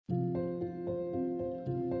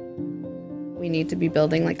We need to be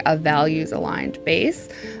building like a values aligned base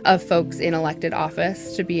of folks in elected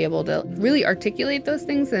office to be able to really articulate those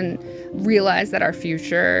things and realize that our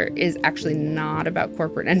future is actually not about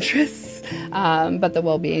corporate interests, but the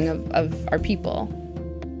well-being of our people.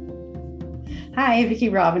 Hi, Vicki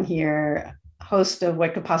Robin here, host of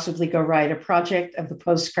What Could Possibly Go Right, a project of the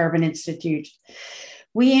Post Carbon Institute.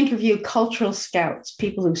 We interview cultural scouts,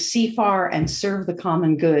 people who see far and serve the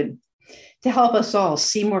common good, to help us all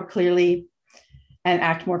see more clearly and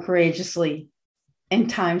act more courageously in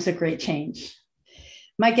times of great change.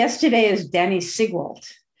 My guest today is Dani Sigwalt,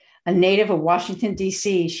 a native of Washington,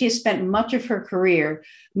 D.C. She has spent much of her career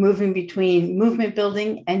moving between movement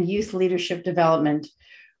building and youth leadership development,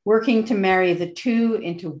 working to marry the two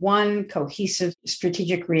into one cohesive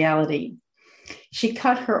strategic reality. She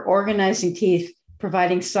cut her organizing teeth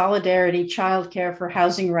providing solidarity, childcare for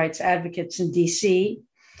housing rights advocates in DC,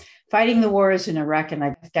 fighting the wars in Iraq and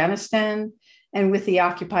Afghanistan, and with the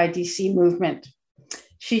Occupy DC movement.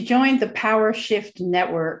 She joined the Power Shift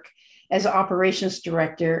Network as operations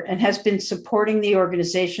director and has been supporting the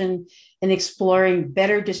organization in exploring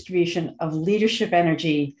better distribution of leadership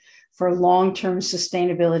energy for long-term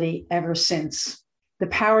sustainability ever since. The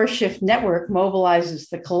Power Shift Network mobilizes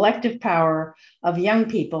the collective power of young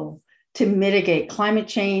people to mitigate climate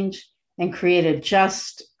change and create a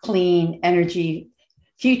just, clean energy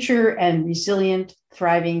future and resilient,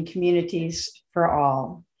 thriving communities for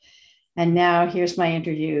all. And now here's my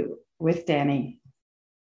interview with Dani.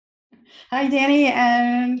 Hi, Dani,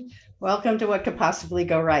 and welcome to What Could Possibly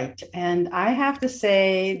Go Right. And I have to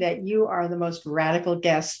say that you are the most radical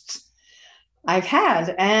guest I've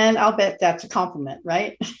had, and I'll bet that's a compliment,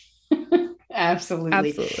 right?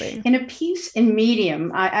 Absolutely. In a piece in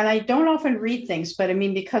Medium, I don't often read things, but I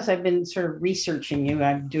mean, because I've been sort of researching you,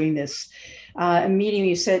 I'm doing this. In Medium,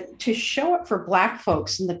 you said, to show up for Black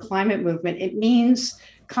folks in the climate movement, it means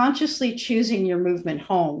consciously choosing your movement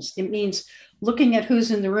homes. It means looking at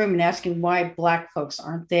who's in the room and asking why Black folks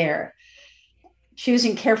aren't there.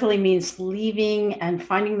 Choosing carefully means leaving and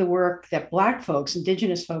finding the work that Black folks,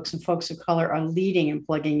 Indigenous folks, and folks of color are leading and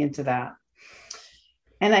plugging into that.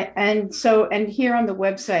 And here on the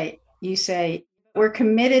website, you say, we're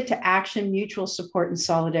committed to action, mutual support, and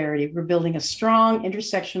solidarity. We're building a strong,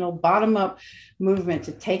 intersectional, bottom-up movement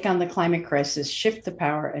to take on the climate crisis, shift the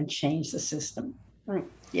power, and change the system.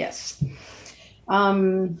 Yes.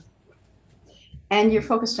 And you're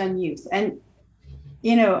focused on youth. And,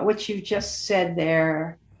 you know, what you just said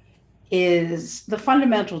there is the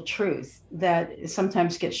fundamental truth that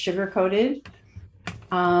sometimes gets sugar-coated.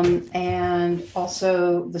 And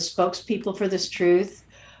also the spokespeople for this truth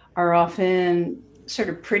are often sort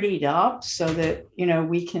of prettied up so that, you know,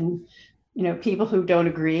 we can, you know, people who don't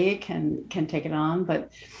agree can take it on.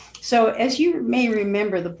 But so as you may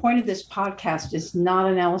remember, the point of this podcast is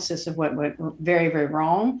not analysis of what went very, very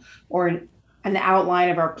wrong or an outline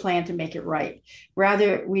of our plan to make it right.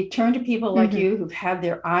 Rather, we turn to people like you who've had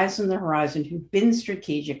their eyes on the horizon, who've been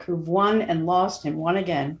strategic, who've won and lost and won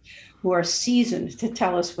again, who are seasoned to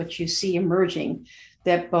tell us what you see emerging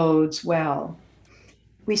that bodes well.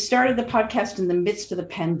 We started the podcast in the midst of the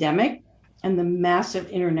pandemic and the massive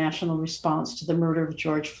international response to the murder of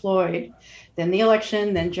George Floyd, then the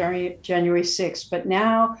election, then January 6th. But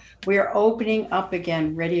now we are opening up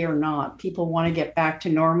again, ready or not. People want to get back to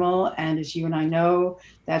normal. And as you and I know,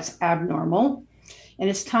 that's abnormal. And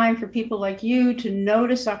it's time for people like you to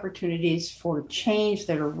notice opportunities for change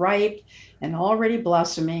that are ripe and already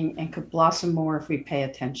blossoming and could blossom more if we pay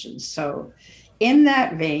attention. So in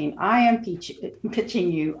that vein, I am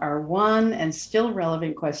pitching you our one and still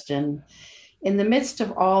relevant question. In the midst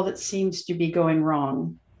of all that seems to be going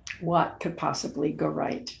wrong, what could possibly go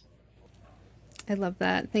right? I love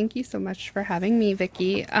that. Thank you so much for having me,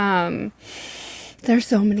 Vicki. There's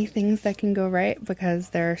so many things that can go right because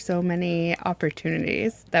there are so many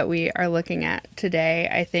opportunities that we are looking at today.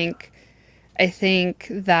 I think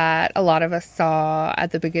that a lot of us saw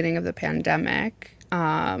at the beginning of the pandemic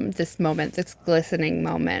this moment, this glistening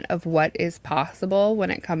moment of what is possible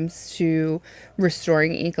when it comes to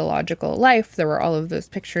restoring ecological life. There were all of those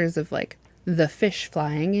pictures of like the fish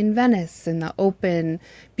flying in Venice and the open,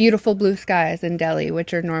 beautiful blue skies in Delhi,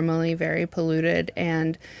 which are normally very polluted.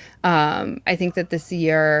 And I think that this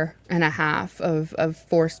year and a half of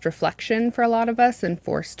forced reflection for a lot of us and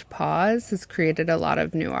forced pause has created a lot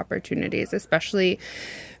of new opportunities, especially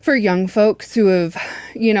for young folks who have,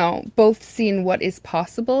 you know, both seen what is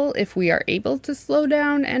possible if we are able to slow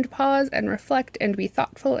down and pause and reflect and be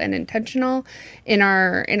thoughtful and intentional in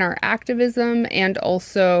our activism, and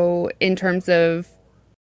also in terms of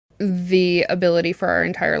the ability for our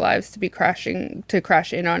entire lives to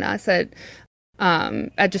crash in on us at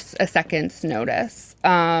at just a second's notice.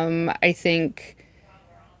 I think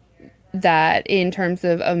that in terms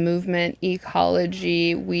of a movement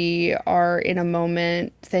ecology, we are in a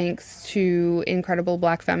moment, thanks to incredible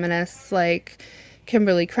Black feminists like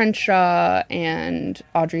Kimberly Crenshaw and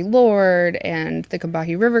Audre Lorde and the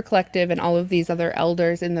Combahee River Collective and all of these other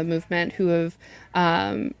elders in the movement who have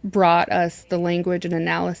brought us the language and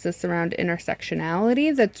analysis around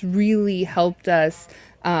intersectionality that's really helped us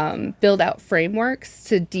build out frameworks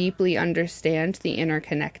to deeply understand the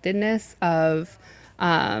interconnectedness of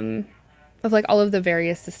like all of the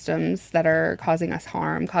various systems that are causing us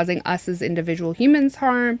harm, causing us as individual humans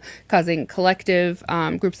harm, causing collective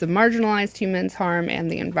groups of marginalized humans harm, and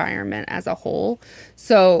the environment as a whole.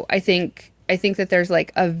 So I think that there's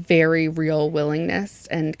like a very real willingness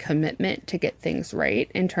and commitment to get things right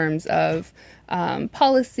in terms of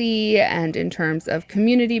policy and in terms of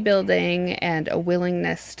community building and a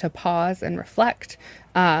willingness to pause and reflect.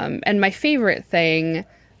 And my favorite thing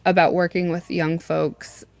about working with young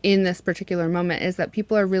folks in this particular moment is that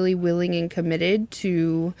people are really willing and committed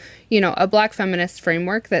to, a Black feminist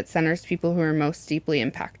framework that centers people who are most deeply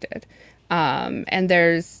impacted. And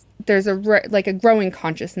there's a growing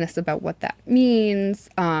consciousness about what that means.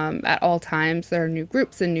 At all times, there are new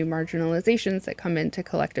groups and new marginalizations that come into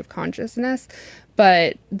collective consciousness,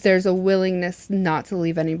 but there's a willingness not to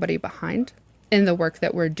leave anybody behind in the work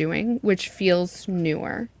that we're doing, which feels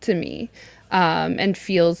newer to me. And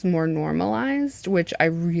feels more normalized, which I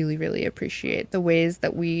really, really appreciate. The ways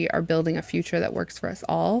that we are building a future that works for us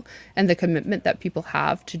all and the commitment that people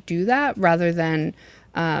have to do that rather than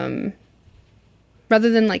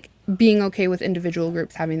like being okay with individual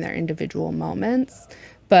groups having their individual moments,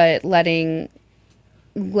 but letting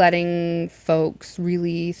folks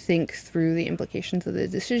really think through the implications of the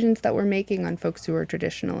decisions that we're making on folks who are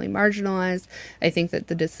traditionally marginalized. I think that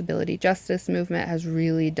the disability justice movement has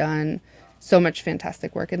really done so much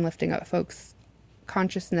fantastic work in lifting up folks'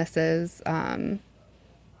 consciousnesses.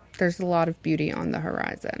 There's a lot of beauty on the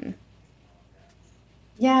horizon.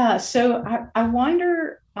 Yeah. So I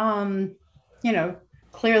wonder,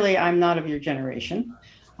 clearly I'm not of your generation.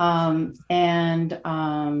 And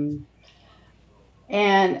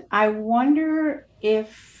I wonder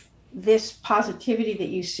if this positivity that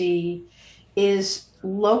you see is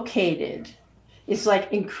located, it's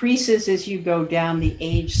like increases as you go down the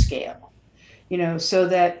age scale, so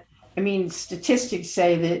that, statistics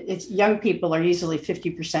say that it's young people are easily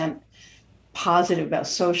 50% positive about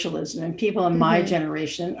socialism, and people in my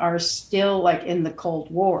generation are still like in the Cold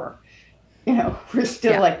War. We're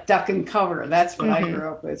still like duck and cover. That's what I grew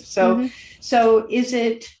up with. So is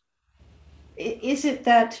it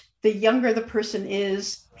that the younger the person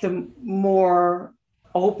is, the more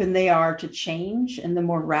open they are to change and the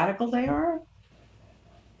more radical they are?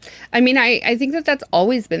 I think that that's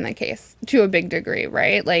always been the case to a big degree,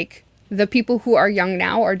 right? Like the people who are young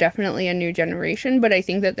now are definitely a new generation, but I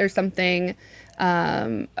think that there's something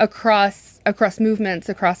across movements,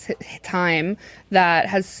 across time that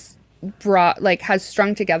has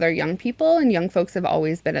strung together young people, and young folks have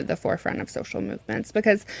always been at the forefront of social movements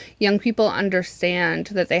because young people understand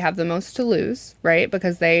that they have the most to lose, right?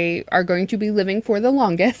 Because they are going to be living for the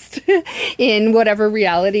longest in whatever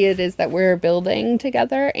reality it is that we're building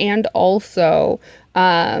together. And also,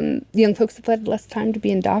 young folks have had less time to be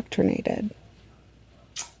indoctrinated.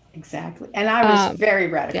 Exactly. And I was very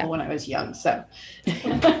radical when I was young. So,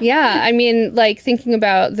 yeah, like thinking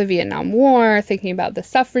about the Vietnam War, thinking about the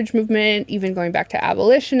suffrage movement, even going back to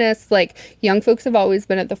abolitionists, like young folks have always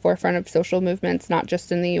been at the forefront of social movements, not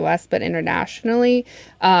just in the US, but internationally,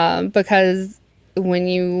 because when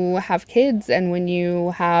you have kids and when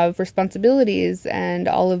you have responsibilities and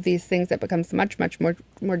all of these things, it becomes much, much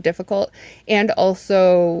more difficult. And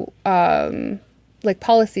also, like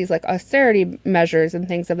policies like austerity measures and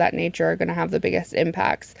things of that nature are going to have the biggest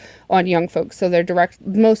impacts on young folks. So they're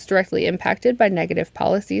most directly impacted by negative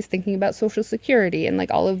policies, thinking about Social Security and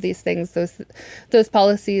like all of these things. Those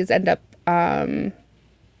policies end up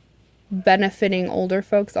benefiting older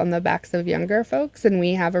folks on the backs of younger folks. And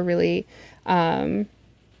we have a really strong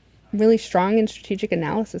and strategic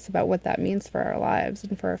analysis about what that means for our lives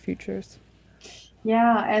and for our futures.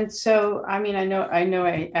 Yeah. And so, I know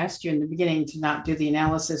I asked you in the beginning to not do the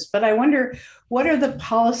analysis, but I wonder, what are the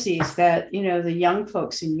policies that, the young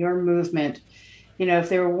folks in your movement, if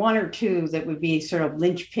there were one or two that would be sort of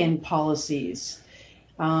linchpin policies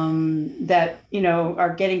that,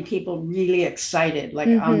 are getting people really excited, like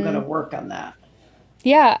I'm going to work on that.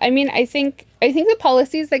 Yeah, I think the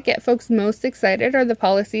policies that get folks most excited are the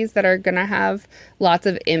policies that are going to have lots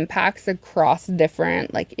of impacts across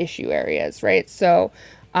different like issue areas, right? So,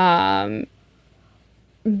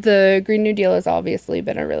 the Green New Deal has obviously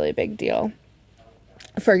been a really big deal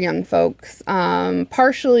for young folks,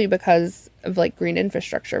 partially because of like green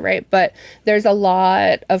infrastructure, right? But there's a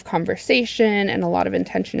lot of conversation and a lot of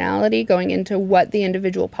intentionality going into what the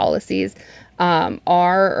individual policies are,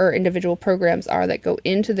 or individual programs are, that go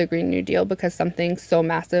into the Green New Deal, because something so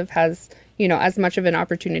massive has, you know, as much of an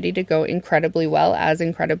opportunity to go incredibly well as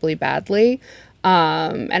incredibly badly.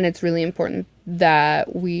 And it's really important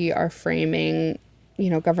that we are framing, you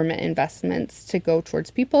know, government investments to go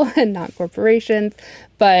towards people and not corporations.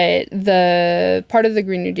 But the part of the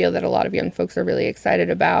Green New Deal that a lot of young folks are really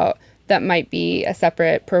excited about, that might be a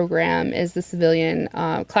separate program, is the Civilian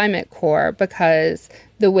Climate Corps, because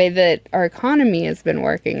the way that our economy has been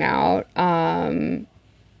working out, in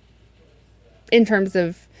terms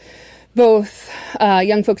of both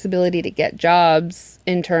young folks' ability to get jobs,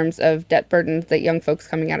 in terms of debt burdens that young folks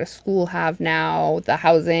coming out of school have now, the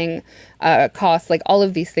housing costs, like all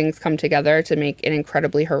of these things come together to make an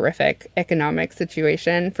incredibly horrific economic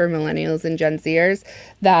situation for millennials and Gen Zers,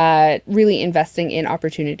 that really investing in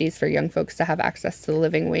opportunities for young folks to have access to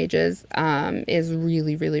living wages is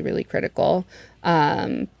really, really, really critical,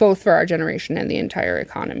 both for our generation and the entire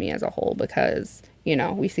economy as a whole, because you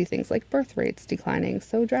know, we see things like birth rates declining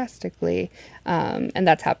so drastically. And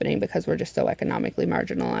that's happening because we're just so economically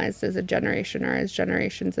marginalized as a generation, or as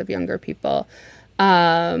generations of younger people.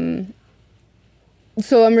 So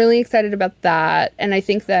I'm really excited about that. And I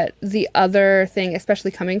think that the other thing,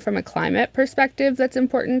 especially coming from a climate perspective, that's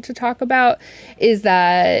important to talk about, is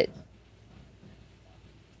that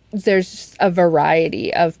there's a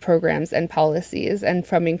variety of programs and policies, and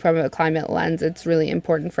coming from a climate lens, it's really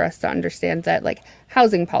important for us to understand that like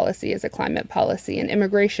housing policy is a climate policy, and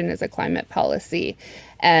immigration is a climate policy.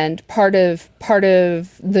 And part of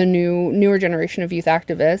the newer generation of youth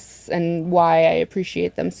activists, and why I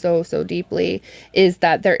appreciate them so deeply, is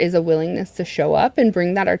that there is a willingness to show up and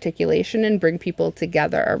bring that articulation and bring people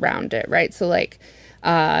together around it, right? So like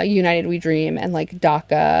United We Dream and like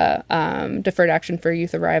DACA, Deferred Action for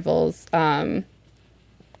Youth Arrivals,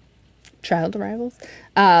 child arrivals,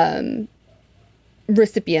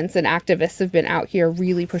 recipients and activists have been out here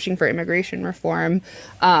really pushing for immigration reform.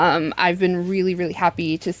 I've been really, really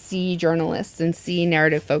happy to see journalists and see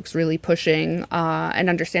narrative folks really pushing and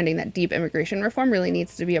understanding that deep immigration reform really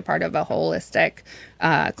needs to be a part of a holistic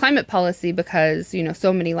climate policy, because, you know,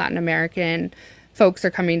 so many Latin American folks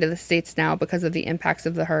are coming to the States now because of the impacts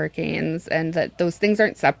of the hurricanes, and that those things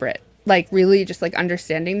aren't separate. Like really just like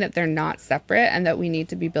understanding that they're not separate, and that we need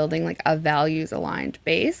to be building like a values aligned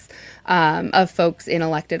base of folks in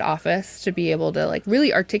elected office to be able to like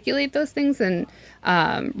really articulate those things, and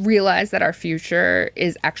realize that our future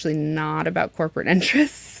is actually not about corporate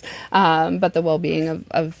interests, but the well-being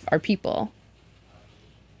of our people.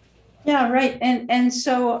 Yeah, right. And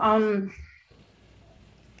so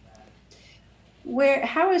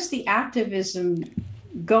how is the activism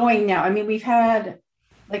going now? I mean, we've had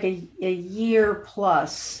like a year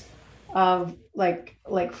plus of like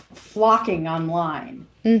flocking online.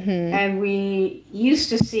 Mm-hmm. And we used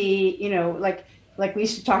to see, you know, like we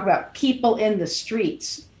used to talk about people in the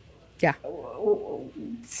streets. Yeah.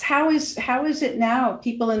 How is it now?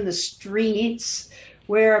 People in the streets?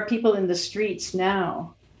 Where are people in the streets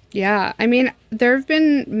now? Yeah. I mean, there have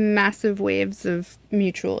been massive waves of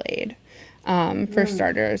mutual aid. For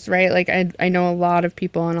starters, right? Like I know a lot of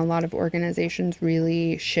people and a lot of organizations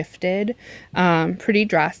really shifted pretty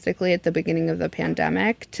drastically at the beginning of the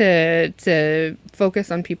pandemic to focus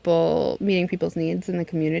on people, meeting people's needs in the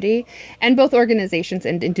community. And both organizations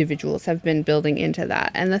and individuals have been building into that.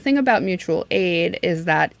 And the thing about mutual aid is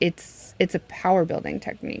that it's a power building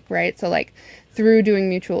technique, right? So like through doing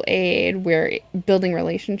mutual aid, we're building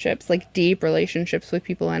relationships, like deep relationships with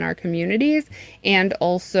people in our communities, and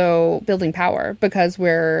also building power, because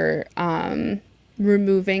we're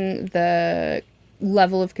removing the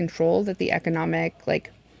level of control that the economic,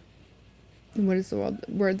 like, what is the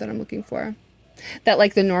word that I'm looking for? That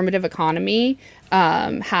like the normative economy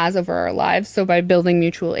has over our lives. So by building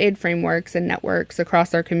mutual aid frameworks and networks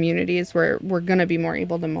across our communities, we're going to be more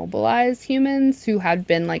able to mobilize humans who had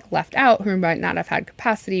been like left out, who might not have had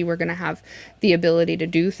capacity. We're going to have the ability to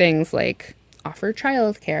do things like offer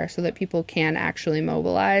childcare so that people can actually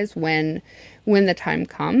mobilize when the time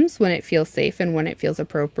comes, when it feels safe and when it feels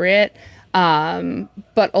appropriate.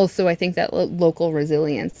 But also I think that local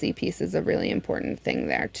resiliency piece is a really important thing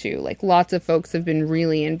there too. Like lots of folks have been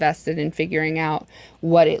really invested in figuring out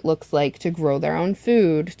what it looks like to grow their own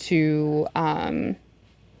food, to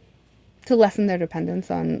lessen their dependence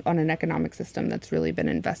on an economic system that's really been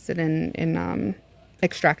invested in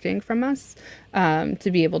extracting from us, to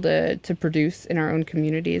be able to produce in our own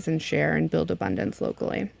communities and share and build abundance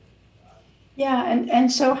locally. Yeah,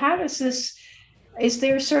 and so how does this, is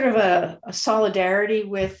there sort of a solidarity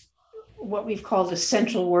with what we've called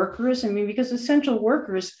essential workers? I mean, because essential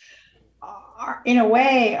workers are, in a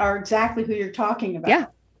way, are exactly who you're talking Yeah.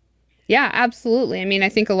 about. Yeah, absolutely. I mean, I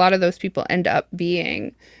think a lot of those people end up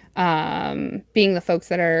being the folks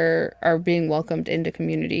that are being welcomed into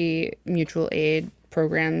community mutual aid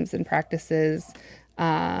programs and practices.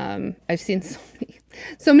 I've seen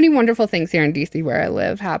so many wonderful things here in DC where I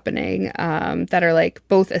live happening, that are like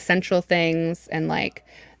both essential things and like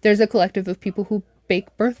there's a collective of people who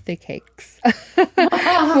bake birthday cakes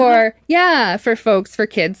for folks, for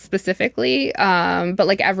kids specifically, but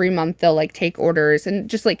like every month they'll like take orders and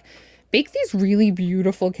just like bake these really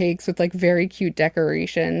beautiful cakes with like very cute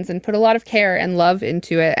decorations and put a lot of care and love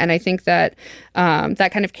into it. And I think that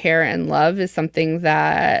that kind of care and love is something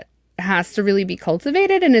that has to really be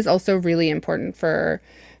cultivated and is also really important for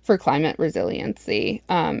climate resiliency,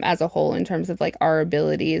 as a whole, in terms of like our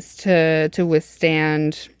abilities to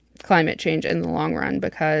withstand climate change in the long run,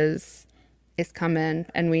 because it's coming.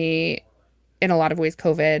 And we, in a lot of ways,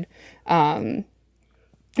 COVID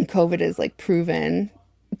is like proven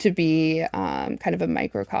to be, kind of a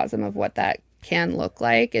microcosm of what that can look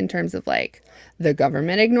like, in terms of like the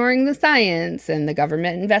government ignoring the science and the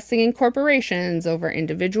government investing in corporations over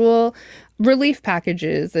individual relief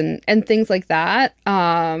packages and things like that,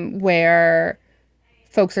 where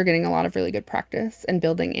folks are getting a lot of really good practice and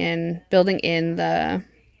building in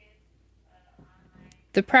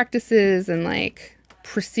the practices and like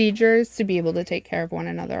procedures to be able to take care of one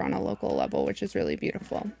another on a local level, which is really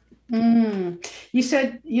beautiful. Mm. You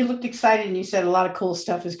said you looked excited and you said a lot of cool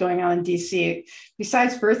stuff is going on in DC.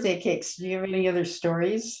 Besides birthday cakes, do you have any other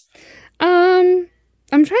stories? Um,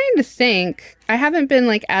 I'm trying to think. I haven't been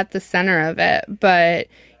like at the center of it, but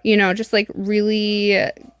just like really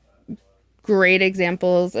great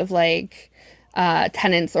examples of like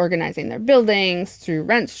tenants organizing their buildings through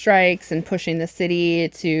rent strikes and pushing the city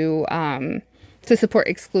to support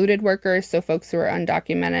excluded workers, so folks who are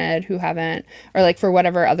undocumented, who haven't, or like for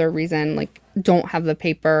whatever other reason, like don't have the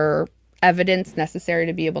paper evidence necessary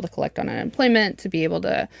to be able to collect on unemployment, to be able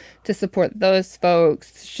to support those folks.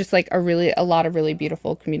 It's just like a lot of really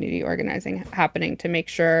beautiful community organizing happening to make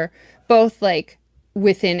sure, both like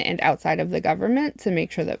within and outside of the government, to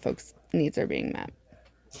make sure that folks' needs are being met.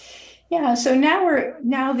 Yeah, so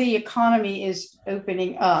now the economy is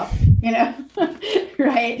opening up,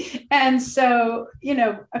 right? And so,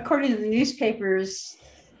 according to the newspapers,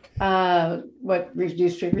 what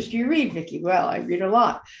newspapers do you read, Vicki? Well, I read a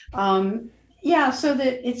lot. Yeah, so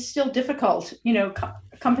that it's still difficult.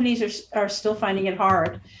 Companies are still finding it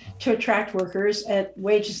hard to attract workers at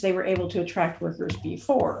wages they were able to attract workers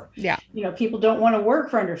before. Yeah. People don't want to work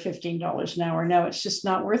for under $15 an hour. No, it's just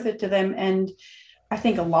not worth it to them. And I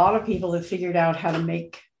think a lot of people have figured out how to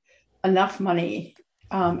make enough money,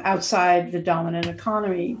 outside the dominant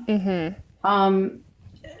economy. Mm-hmm.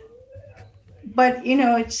 But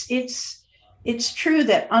it's true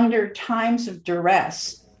that under times of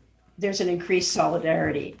duress, there's an increased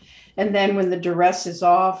solidarity, and then when the duress is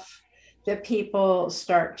off, that people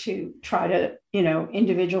start to try to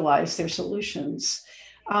individualize their solutions.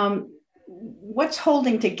 What's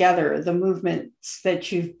holding together the movements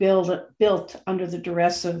that you've built under the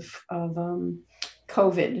duress of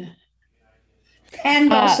COVID,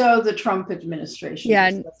 and Uh, also the Trump administration?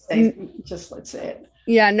 yeah. Let's say it.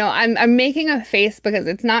 Yeah, no, I'm making a face because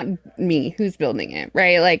it's not me who's building it,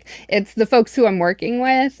 right? Like it's the folks who I'm working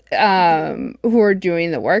with, who are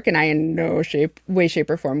doing the work, and I in no way, shape,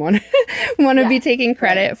 or form want want to Yeah, be taking right.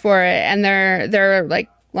 credit for it. And there are like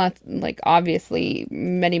lots, like obviously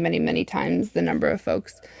many, many, many times the number of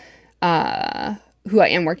folks who I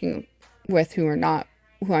am working with who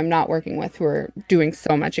I'm not working with, who are doing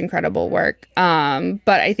so much incredible work.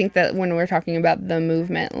 But I think that when we're talking about the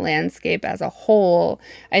movement landscape as a whole,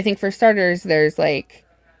 I think for starters, there's like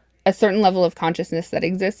a certain level of consciousness that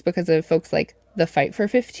exists because of folks like the Fight for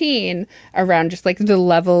 15, around just like the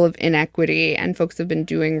level of inequity, and folks have been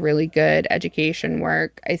doing really good education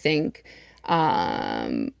work. I think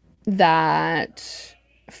that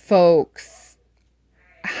folks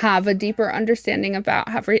have a deeper understanding about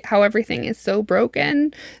how everything is so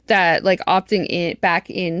broken, that like opting in back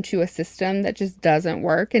into a system that just doesn't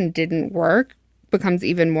work and didn't work becomes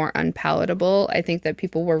even more unpalatable. I think that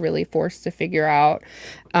people were really forced to figure out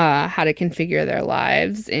how to configure their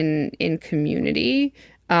lives in community,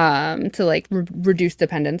 to like reduce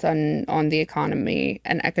dependence on the economy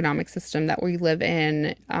and economic system that we live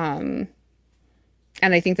in,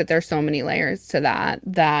 And I think that there's so many layers to that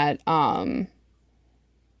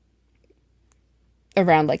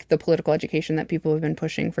around like the political education that people have been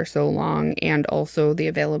pushing for so long, and also the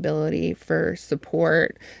availability for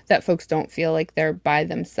support, that folks don't feel like they're by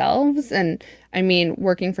themselves. And I mean,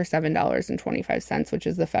 working for $7.25, which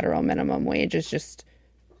is the federal minimum wage, is just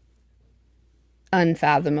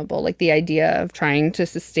unfathomable. Like the idea of trying to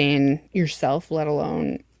sustain yourself, let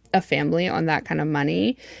alone a family, on that kind of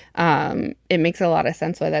money. It makes a lot of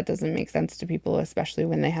sense why that doesn't make sense to people, especially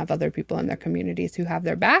when they have other people in their communities who have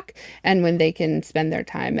their back, and when they can spend their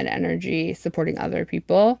time and energy supporting other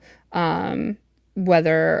people,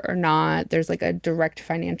 whether or not there's like a direct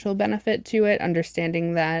financial benefit to it,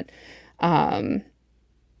 understanding that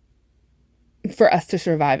for us to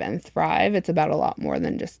survive and thrive, it's about a lot more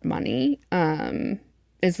than just money,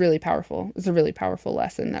 is really powerful. It's a really powerful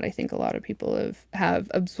lesson that I think a lot of people have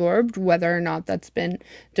absorbed, whether or not that's been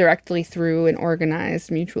directly through an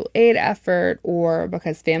organized mutual aid effort or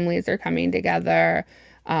because families are coming together.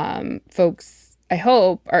 Folks, I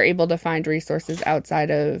hope, are able to find resources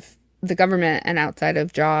outside of the government and outside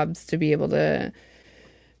of jobs to be able to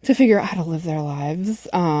figure out how to live their lives,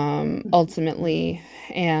 ultimately,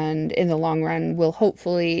 and in the long run will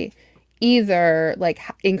hopefully either like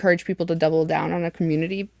encourage people to double down on a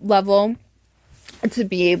community level to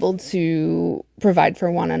be able to provide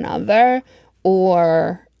for one another,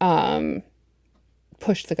 or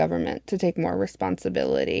push the government to take more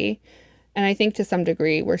responsibility. And I think to some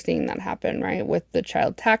degree we're seeing that happen, right? With the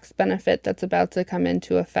child tax benefit that's about to come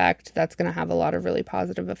into effect, that's going to have a lot of really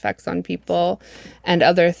positive effects on people, and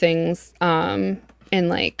other things in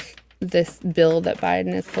like this bill that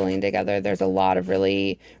Biden is pulling together. There's a lot of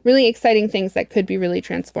really, really exciting things that could be really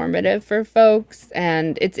transformative for folks.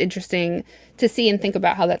 And it's interesting to see and think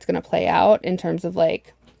about how that's going to play out in terms of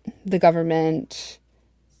like the government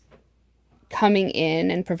coming in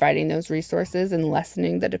and providing those resources and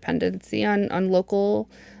lessening the dependency on local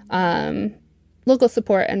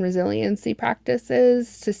support and resiliency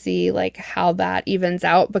practices, to see like how that evens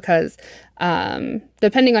out, because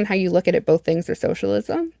depending on how you look at it, both things are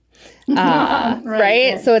socialism.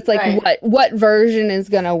 Right? So it's like right. what version is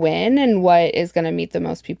going to win and what is going to meet the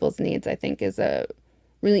most people's needs, I think is a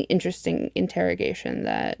really interesting interrogation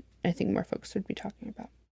that I think more folks would be talking about.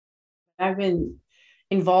 I've been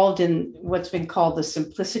involved in what's been called the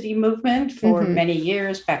simplicity movement for many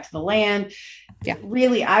years, back to the land. Yeah.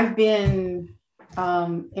 Really, I've been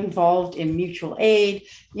involved in mutual aid,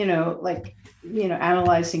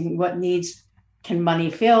 analyzing what needs can money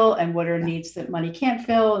fill and what are needs that money can't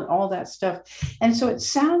fill and all that stuff. And so it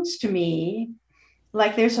sounds to me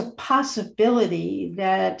like there's a possibility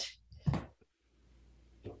that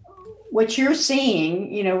what you're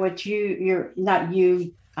seeing,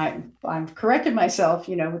 I've corrected myself,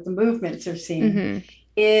 what the movements are seeing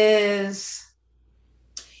is,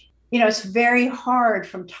 it's very hard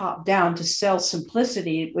from top down to sell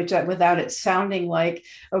simplicity, without it sounding like,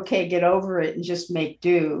 okay, get over it and just make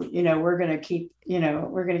do. We're going to keep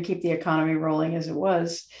the economy rolling as it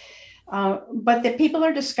was. But that people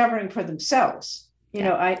are discovering for themselves,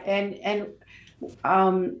 what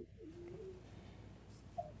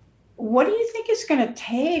do you think it's going to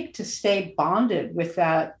take to stay bonded with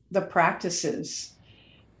the practices?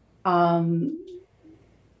 I'm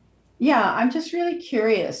just really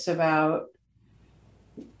curious about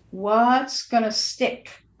what's going to stick.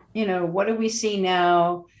 What do we see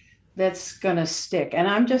now that's going to stick? And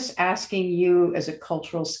I'm just asking you as a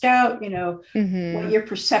cultural scout, what your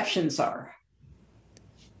perceptions are.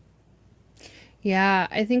 Yeah,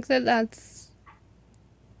 I think that's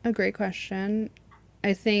a great question.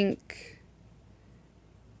 I think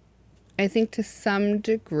to some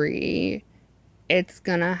degree it's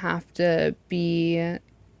gonna have to be,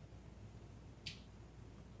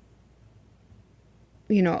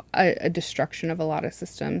 a destruction of a lot of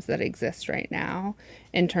systems that exist right now,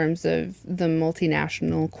 in terms of the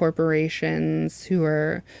multinational corporations who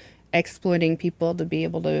are exploiting people to be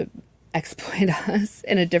able to exploit us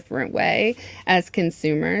in a different way as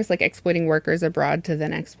consumers, like exploiting workers abroad to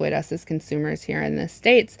then exploit us as consumers here in the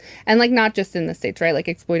States. And like not just in the States, right? Like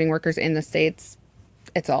exploiting workers in the States,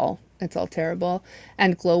 it's all terrible,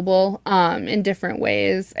 and global in different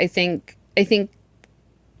ways. I think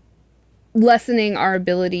lessening our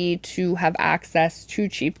ability to have access to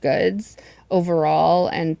cheap goods overall,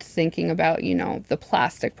 and thinking about, the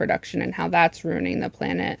plastic production and how that's ruining the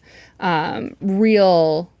planet.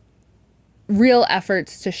 Real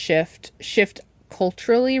efforts to shift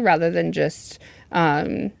culturally, rather than just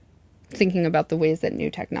thinking about the ways that new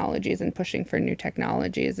technologies and pushing for new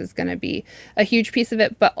technologies is going to be a huge piece of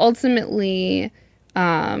it. But ultimately,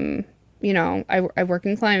 I work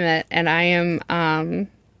in climate, and I am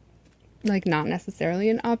like not necessarily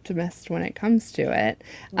an optimist when it comes to it.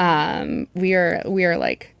 We are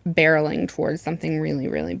like barreling towards something really,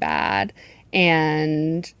 really bad,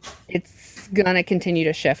 and it's gonna continue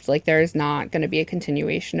to shift. Like there's not gonna be a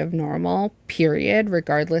continuation of normal, period,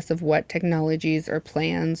 regardless of what technologies or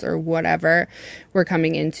plans or whatever we're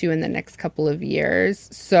coming into in the next couple of years.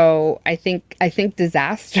 So I think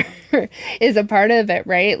disaster is a part of it,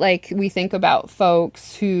 right? Like we think about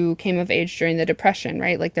folks who came of age during the Depression,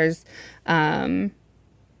 right? Like there's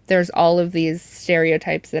all of these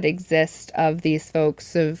stereotypes that exist of these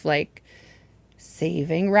folks of like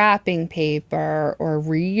saving wrapping paper or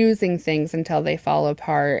reusing things until they fall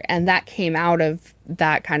apart. And that came out of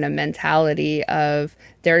that kind of mentality of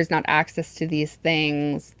there is not access to these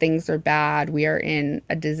things. Things are bad. We are in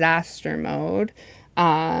a disaster mode.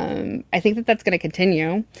 I think that that's going to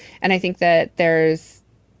continue. And I think that there's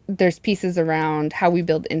pieces around how we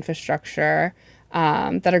build infrastructure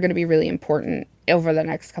that are going to be really important over the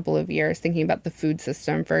next couple of years. Thinking about the food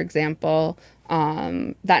system, for example,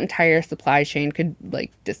 that entire supply chain could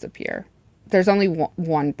like disappear. There's only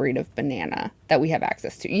one breed of banana that we have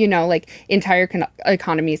access to. Like entire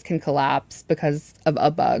economies can collapse because of a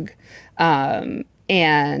bug,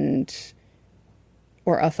 and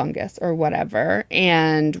or a fungus or whatever.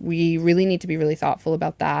 And we really need to be really thoughtful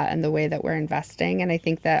about that and the way that we're investing. And I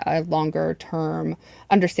think that a longer term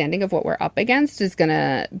understanding of what we're up against is going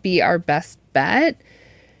to be our best bet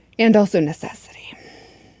and also necessity.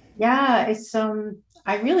 Yeah, it's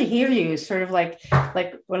I really hear you. Sort of like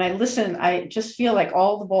when I listen, I just feel like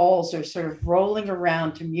all the balls are sort of rolling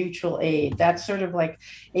around to mutual aid. That's sort of like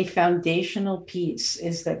a foundational piece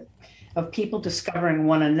is that of people discovering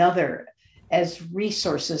one another as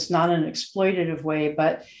resources, not in an exploitative way,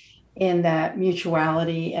 but in that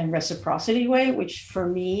mutuality and reciprocity way, which for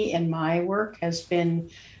me in my work has been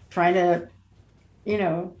trying to, you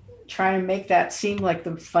know, trying to make that seem like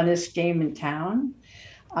the funnest game in town.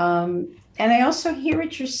 And I also hear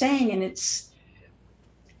what you're saying, and it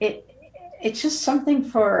it's just something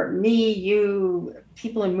for me, you,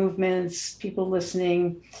 people in movements, people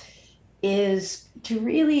listening, is to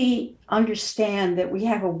really understand that we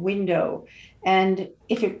have a window. And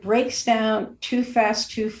if it breaks down too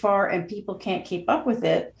fast, too far, and people can't keep up with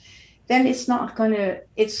it, then it's not going to,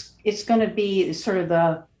 it's going to be sort of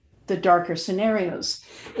the darker scenarios.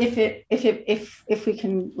 If we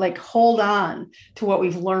can like hold on to what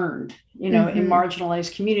we've learned, in Mm-hmm.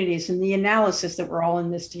 marginalized communities, and the analysis that we're all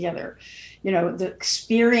in this together, the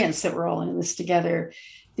experience that we're all in this together,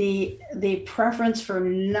 the preference for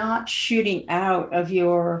not shooting out of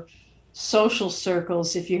your social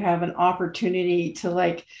circles if you have an opportunity to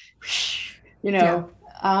like, you Yeah.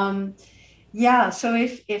 know, yeah. So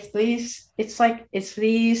if these, it's like if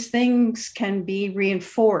these things can be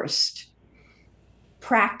reinforced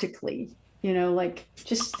practically, like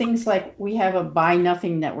just things like we have a buy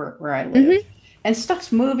nothing network where I live, Mm-hmm. and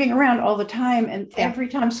stuff's moving around all the time, and Yeah. every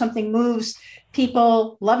time something moves,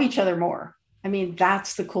 people love each other more. I mean,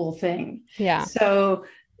 that's the cool thing. Yeah. So,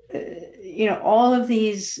 all of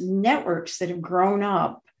these networks that have grown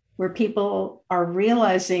up where people are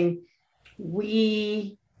realizing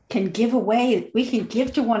we can give away, we can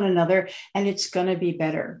give to one another, and it's going to be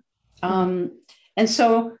better. Mm-hmm. And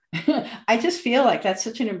so I just feel like that's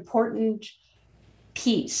such an important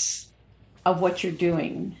piece of what you're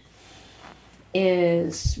doing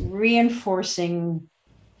is reinforcing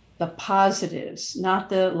the positives, not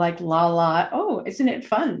the like la la, oh, isn't it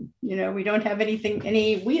fun? We don't have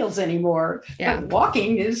any wheels anymore, Yeah. but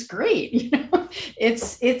walking is great.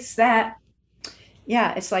 It's that,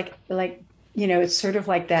 yeah, it's like, it's sort of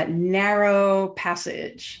like that narrow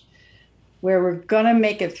passage where we're going to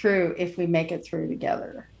make it through if we make it through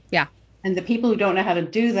together. Yeah. And the people who don't know how to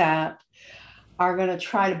do that are going to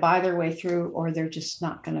try to buy their way through, or they're just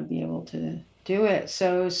not going to be able to do it.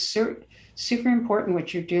 So super important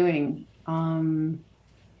what you're doing. Do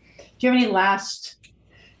you have any last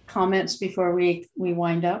comments before we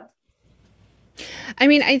wind up? I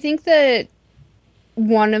mean, I think that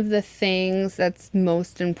one of the things that's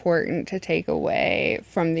most important to take away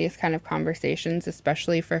from these kind of conversations,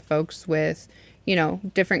 especially for folks with,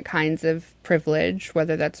 different kinds of privilege,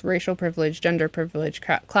 whether that's racial privilege, gender privilege,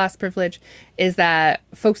 class privilege, is that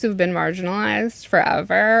folks who've been marginalized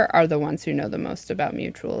forever are the ones who know the most about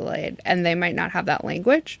mutual aid. And they might not have that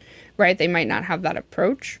language, right? They might not have that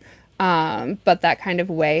approach. But that kind of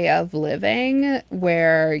way of living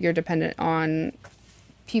where you're dependent on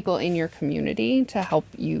people in your community to help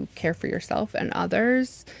you care for yourself and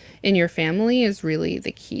others in your family is really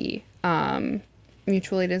the key.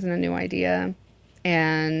 Mutual aid isn't a new idea.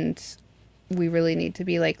 And we really need to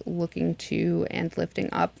be like looking to and lifting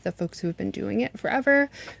up the folks who have been doing it forever,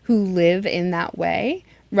 who live in that way,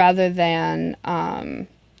 rather than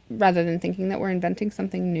thinking that we're inventing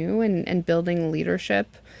something new, and building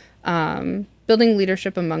leadership among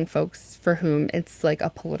folks for whom it's like a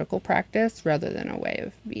political practice rather than a way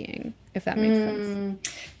of being, if that makes sense.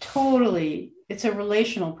 Totally. It's a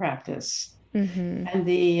relational practice. Mm-hmm.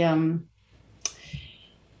 And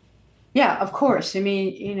yeah, of course. I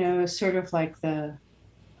mean, sort of like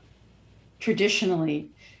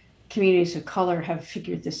traditionally, communities of color have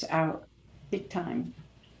figured this out big time.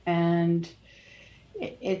 And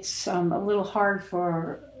it's a little hard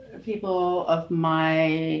for people of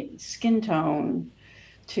my skin tone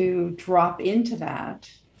to drop into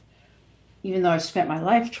that, even though I've spent my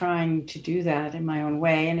life trying to do that in my own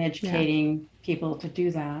way and educating people to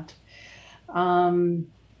do that. I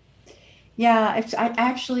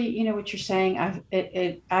actually, what you're saying,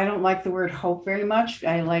 I don't like the word hope very much.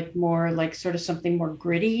 I like more like sort of something more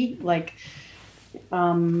gritty, like,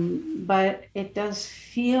 but it does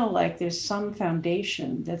feel like there's some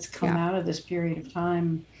foundation that's come out of this period of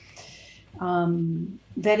time,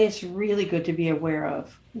 that is really good to be aware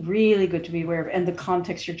of, and the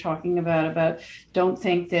context you're talking about don't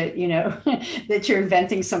think that, that you're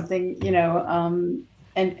inventing something,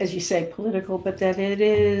 and as you say, political, but that it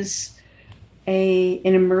is an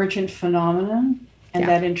emergent phenomenon, and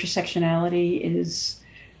that intersectionality is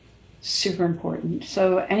super important.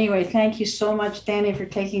 So anyway, thank you so much, Danny, for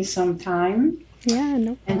taking some time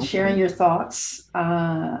and sharing your thoughts.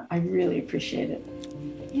 I really appreciate it.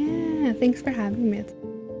 Yeah, thanks for having me.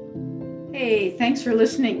 Hey, thanks for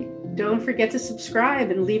listening. Don't forget to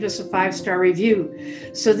subscribe and leave us a 5-star review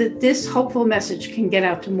so that this hopeful message can get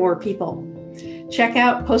out to more people. Check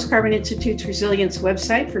out Post Carbon Institute's Resilience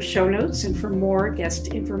website for show notes and for more guest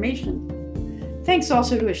information. Thanks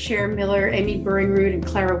also to Cher Miller, Amy Burringrud, and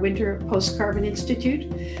Clara Winter of Post Carbon Institute,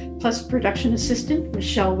 plus production assistant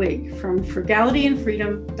Michelle Wigg from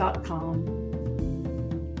frugalityandfreedom.com.